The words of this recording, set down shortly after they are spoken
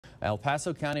El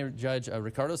Paso County Judge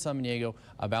Ricardo Samaniego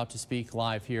about to speak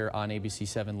live here on ABC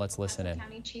 7. Let's listen in.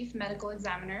 County Chief Medical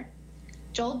Examiner,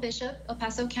 Joel Bishop, El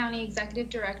Paso County Executive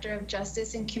Director of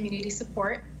Justice and Community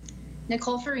Support,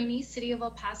 Nicole Farini, City of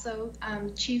El Paso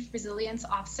Chief Resilience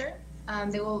Officer.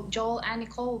 Joel and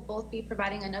Nicole will both be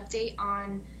providing an update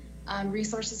on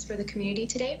resources for the community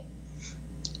today.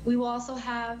 We will also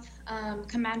have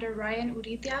Commander Ryan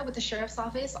Urrutia with the Sheriff's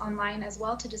Office online as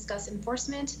well to discuss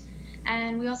enforcement.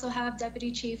 And we also have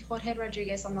Deputy Chief Jorge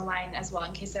Rodriguez on the line as well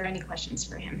in case there are any questions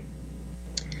for him.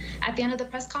 At the end of the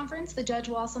press conference, the judge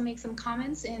will also make some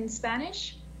comments in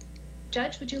Spanish.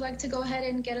 Judge, would you like to go ahead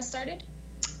and get us started?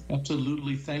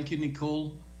 Absolutely. Thank you,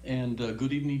 Nicole, and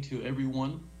good evening to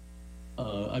everyone.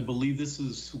 I believe this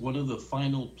is one of the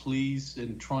final pleas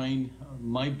in trying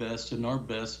my best and our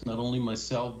best, not only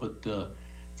myself, but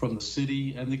from the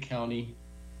city and the county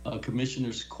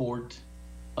commissioner's court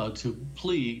to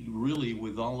plead really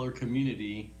with all our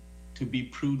community to be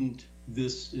prudent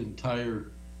this entire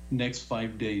next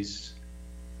 5 days.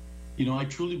 You know, I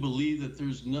truly believe that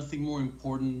there's nothing more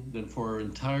important than for our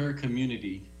entire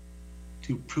community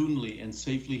to prudently and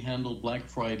safely handle Black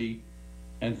Friday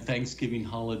and Thanksgiving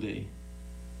holiday.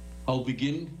 I'll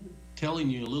begin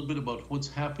telling you a little bit about what's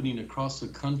happening across the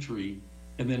country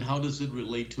and then how does it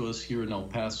relate to us here in El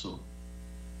Paso.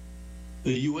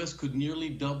 The U.S. could nearly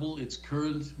double its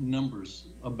current numbers,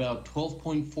 about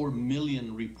 12.4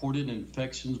 million reported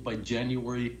infections by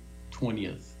January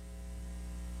 20th.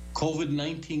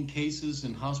 COVID-19 cases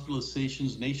and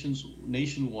hospitalizations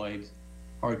nationwide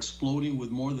are exploding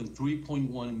with more than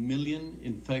 3.1 million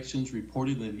infections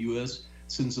reported in the U.S.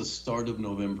 since the start of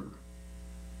November.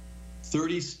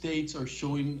 30 states are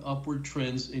showing upward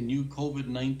trends in new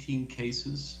COVID-19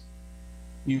 cases.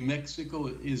 New Mexico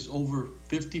is over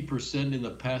 50% in the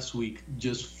past week.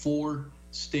 Just 4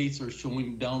 states are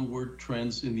showing downward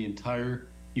trends in the entire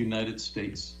United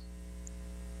States.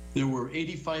 There were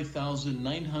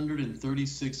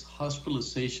 85,936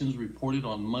 hospitalizations reported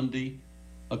on Monday,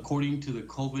 according to the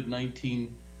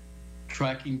COVID-19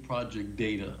 tracking project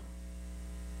data.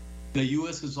 The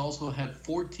U.S. has also had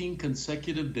 14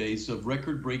 consecutive days of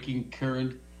record-breaking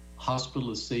current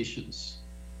hospitalizations.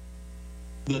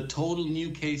 The total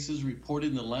new cases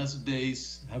reported in the last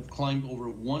days have climbed over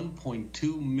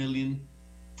 1.2 million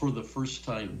for the first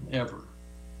time ever.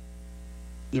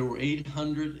 There were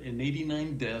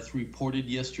 889 deaths reported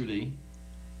yesterday,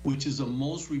 which is the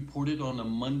most reported on a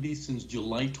Monday since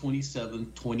July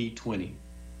 27, 2020.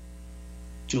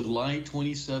 July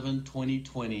 27,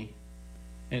 2020.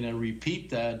 And I repeat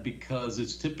that because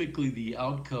it's typically the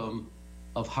outcome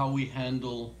of how we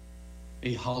handle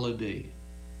a holiday.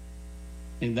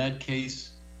 In that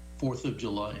case, 4th of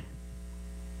July.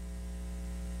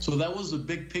 So that was a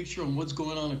big picture on what's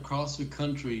going on across the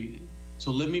country.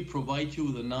 So let me provide you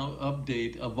with an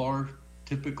update of our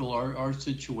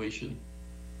situation.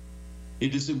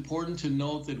 It is important to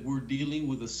note that we're dealing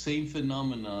with the same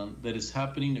phenomenon that is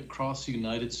happening across the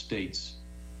United States.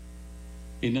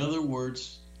 In other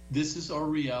words, this is our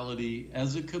reality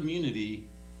as a community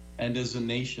and as a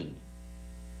nation.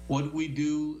 What we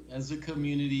do as a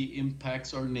community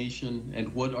impacts our nation,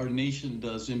 and what our nation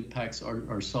does impacts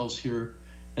ourselves here,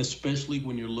 especially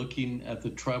when you're looking at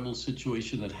the travel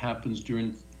situation that happens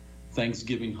during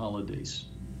Thanksgiving holidays.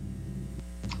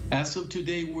 As of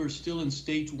today, we're still in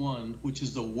stage 1, which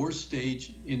is the worst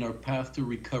stage in our path to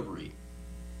recovery.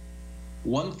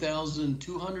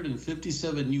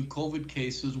 1,257 new COVID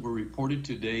cases were reported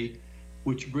today,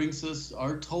 which brings us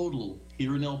our total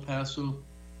here in El Paso,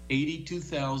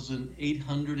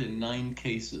 82,809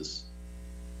 cases.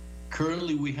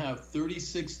 Currently, we have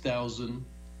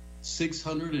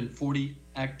 36,640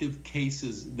 active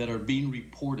cases that are being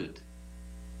reported,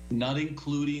 not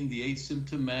including the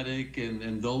asymptomatic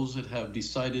and those that have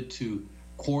decided to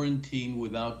quarantine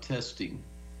without testing.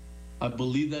 I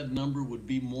believe that number would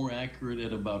be more accurate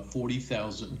at about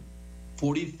 40,000.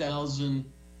 40,000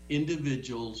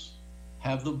 individuals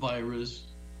have the virus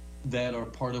that are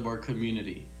part of our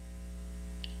community.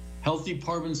 Health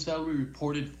Department salary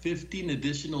reported 15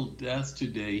 additional deaths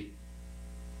today.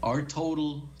 Our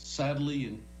total, sadly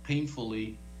and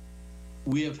painfully,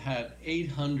 we have had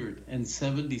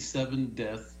 877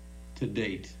 deaths to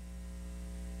date.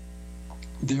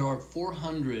 There are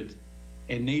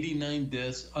 489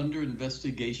 deaths under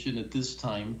investigation at this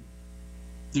time.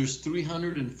 There's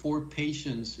 304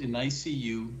 patients in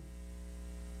ICU,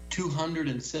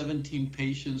 217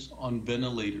 patients on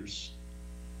ventilators.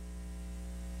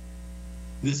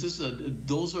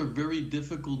 Those are very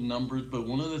difficult numbers, but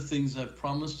one of the things I've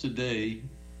promised today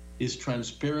is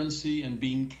transparency and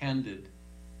being candid.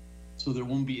 so there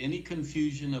won't be any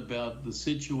confusion about the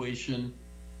situation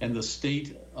and the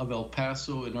state of El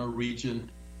Paso and our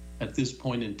region at this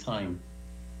point in time.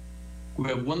 We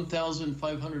have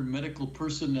 1,500 medical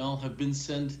personnel have been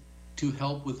sent to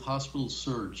help with hospital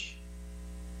surge.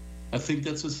 I think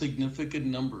that's a significant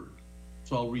number.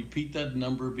 So I'll repeat that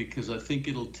number because I think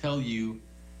it'll tell you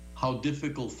how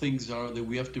difficult things are that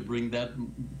we have to bring that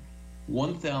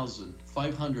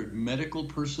 1,500 medical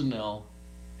personnel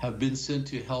have been sent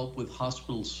to help with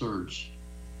hospital surge.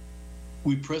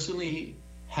 We presently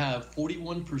have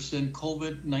 41%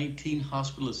 COVID-19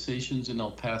 hospitalizations in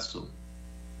El Paso.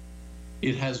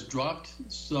 It has dropped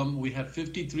some. We had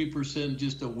 53%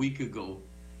 just a week ago.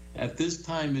 At this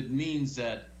time, it means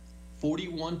that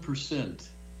 41%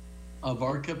 of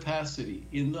our capacity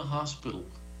in the hospital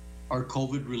are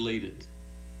COVID related.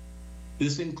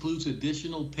 This includes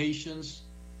additional patients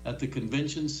at the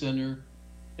convention center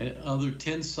and other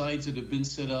 10 sites that have been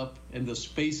set up and the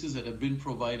spaces that have been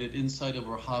provided inside of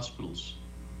our hospitals.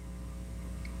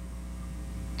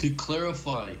 To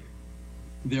clarify,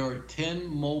 there are 10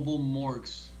 mobile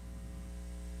morgues.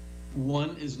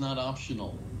 One is not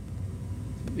optional,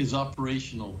 is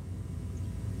operational.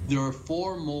 There are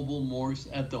 4 mobile morgues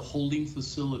at the holding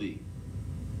facility.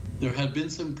 There had been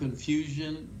some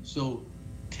confusion, so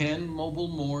 10 mobile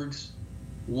morgues,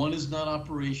 1 is not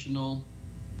operational,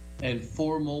 and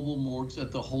 4 mobile morgues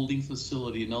at the holding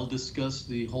facility. And I'll discuss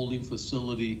the holding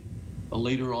facility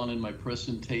later on in my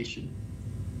presentation.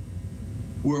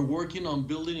 We're working on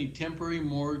building a temporary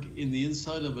morgue in the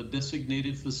inside of a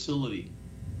designated facility.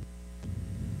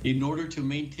 In order to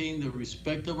maintain the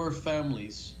respect of our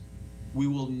families, we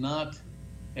will not,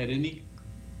 at any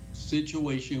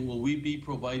situation, will we be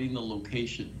providing the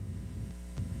location.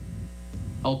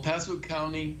 El Paso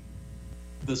County,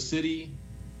 the city,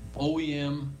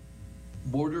 OEM,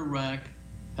 Border RAC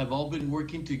have all been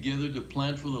working together to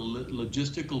plan for the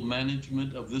logistical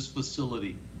management of this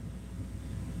facility.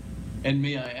 And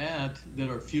may I add that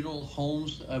our funeral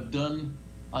homes have done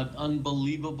an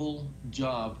unbelievable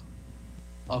job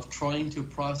of trying to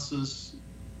process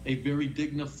a very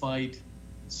dignified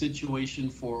situation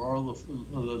for all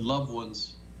the loved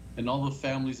ones and all the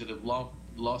families that have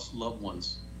lost loved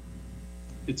ones.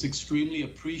 It's extremely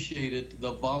appreciated.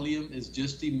 The volume is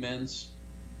just immense,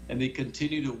 and they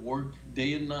continue to work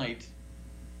day and night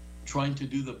trying to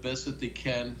do the best that they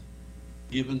can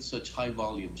given such high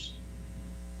volumes.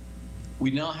 We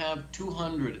now have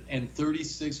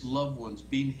 236 loved ones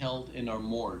being held in our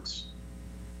morgues.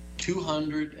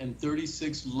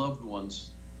 236 loved ones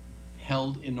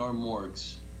held in our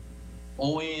morgues.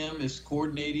 OAM is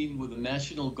coordinating with the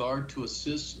National Guard to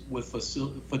assist with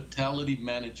fatality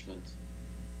management.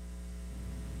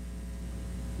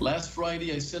 Last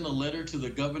Friday, I sent a letter to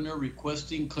the governor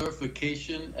requesting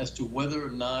clarification as to whether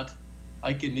or not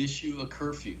I can issue a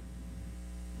curfew.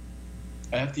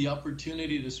 I had the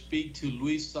opportunity to speak to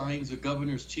Luis Saenz, the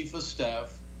governor's chief of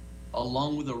staff,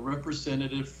 along with a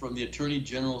representative from the Attorney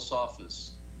General's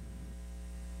office.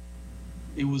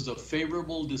 It was a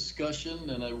favorable discussion,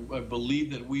 and I believe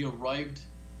that we arrived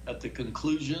at the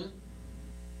conclusion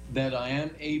that I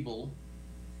am able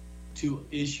to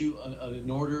issue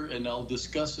an order, and I'll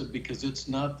discuss it because it's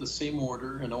not the same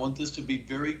order, and I want this to be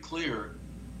very clear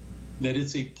that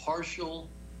it's a partial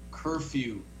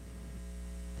curfew.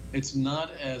 It's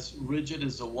not as rigid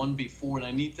as the one before, and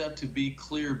I need that to be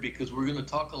clear because we're going to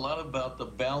talk a lot about the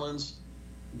balance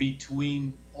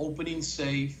between opening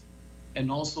safe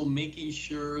and also making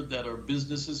sure that our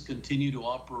businesses continue to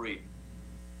operate.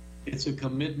 It's a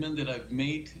commitment that I've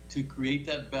made to create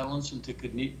that balance and to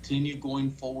continue going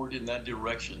forward in that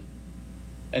direction.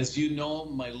 As you know,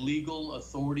 my legal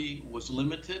authority was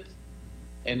limited,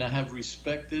 and I have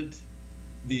respected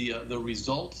the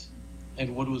result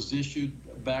and what was issued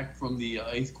back from the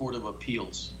 8th Court of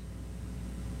Appeals.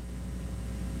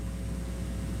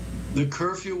 The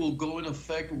curfew will go in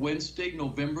effect Wednesday,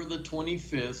 November the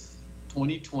 25th,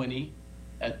 2020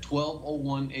 at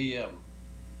 12:01 a.m.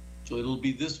 So it'll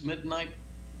be this midnight,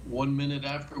 1 minute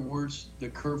afterwards, the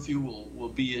curfew will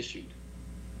be issued.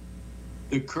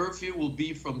 The curfew will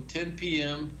be from 10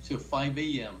 p.m. to 5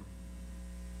 a.m.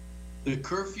 The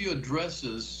curfew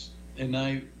addresses, and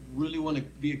I really want to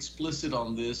be explicit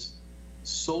on this,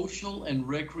 social and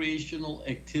recreational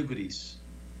activities.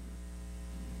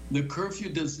 The curfew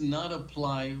does not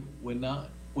apply when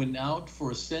out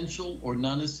for essential or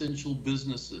non-essential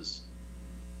businesses.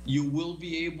 You will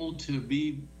be able to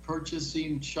be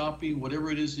purchasing, shopping,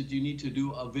 whatever it is that you need to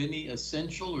do of any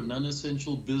essential or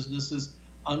non-essential businesses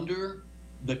under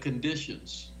the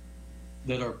conditions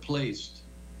that are placed.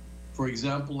 For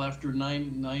example, after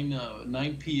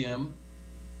 9 p.m.,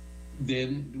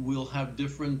 then we'll have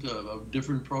different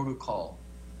protocol.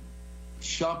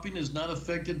 Shopping is not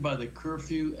affected by the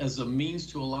curfew as a means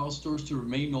to allow stores to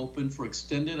remain open for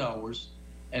extended hours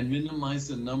and minimize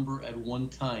the number at one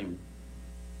time.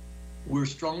 We're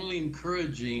strongly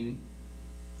encouraging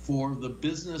for the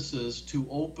businesses to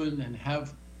open and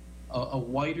have a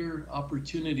wider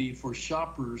opportunity for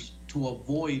shoppers to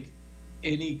avoid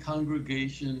any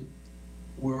congregation.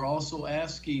 We're also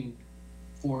asking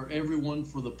for everyone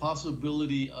for the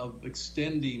possibility of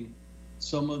extending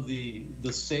some of the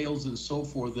sales and so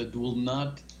forth that will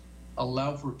not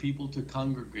allow for people to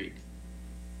congregate.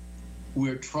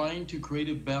 We're trying to create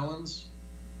a balance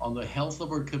on the health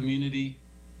of our community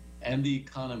and the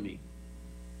economy.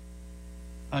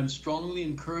 I'm strongly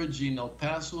encouraging El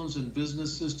Pasoans and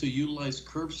businesses to utilize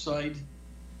curbside,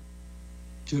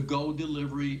 to-go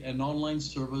delivery, and online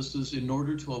services in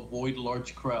order to avoid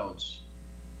large crowds.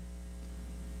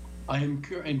 I am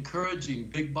encouraging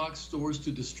big box stores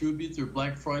to distribute their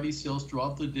Black Friday sales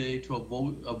throughout the day to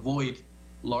avoid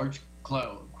large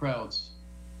crowds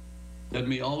that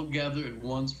may all gather at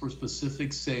once for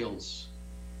specific sales.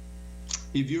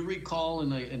 If you recall,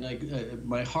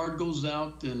 my heart goes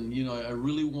out, and I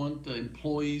really want the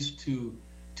employees to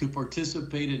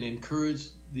participate and encourage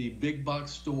the big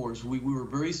box stores. We were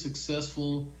very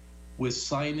successful with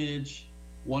signage,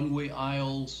 one-way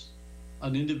aisles,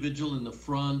 an individual in the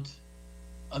front,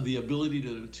 the ability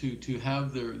to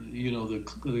have their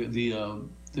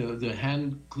the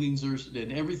hand cleansers,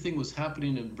 and everything was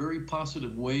happening in a very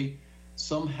positive way.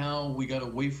 Somehow we got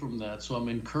away from that, so I'm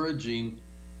encouraging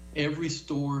every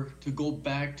store to go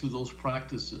back to those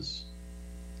practices.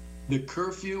 The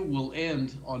curfew will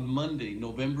end on Monday,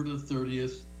 November the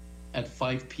 30th at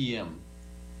 5 p.m.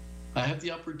 I have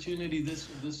the opportunity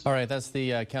All right, that's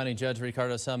the County Judge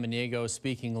Ricardo Samaniego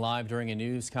speaking live during a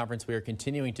news conference. We are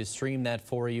continuing to stream that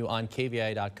for you on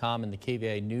KVIA.com and the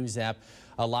KVIA News app.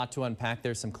 A lot to unpack.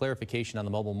 There's some clarification on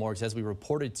the mobile morgues. As we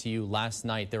reported to you last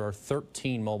night, there are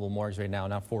 13 mobile morgues right now,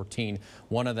 not 14.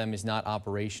 One of them is not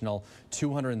operational.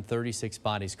 236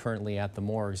 bodies currently at the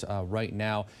morgues right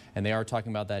now, and they are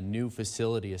talking about that new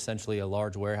facility, essentially a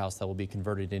large warehouse that will be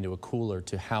converted into a cooler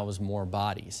to house more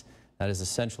bodies. That is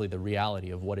essentially the reality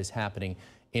of what is happening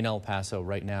in El Paso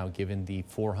right now, given the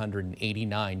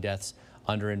 489 deaths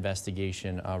under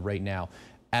investigation right now.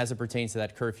 As it pertains to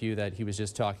that curfew that he was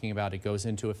just talking about, it goes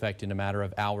into effect in a matter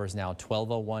of hours now,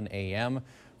 12:01 a.m.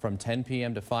 from 10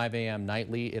 p.m. to 5 a.m.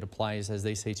 nightly. It applies, as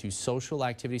they say, to social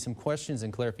activity. Some questions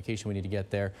and clarification we need to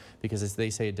get there, because as they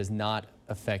say, it does not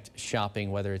affect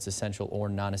shopping, whether it's essential or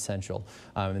non-essential.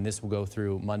 And this will go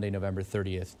through Monday, November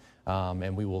 30th.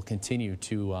 And we will continue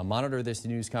to monitor this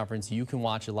news conference. You can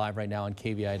watch it live right now on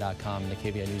KVI.com and the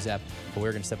KVI News app. But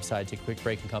we're going to step aside, take a quick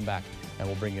break, and come back, and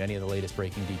we'll bring you any of the latest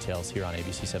breaking details here on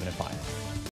ABC 7 at 5.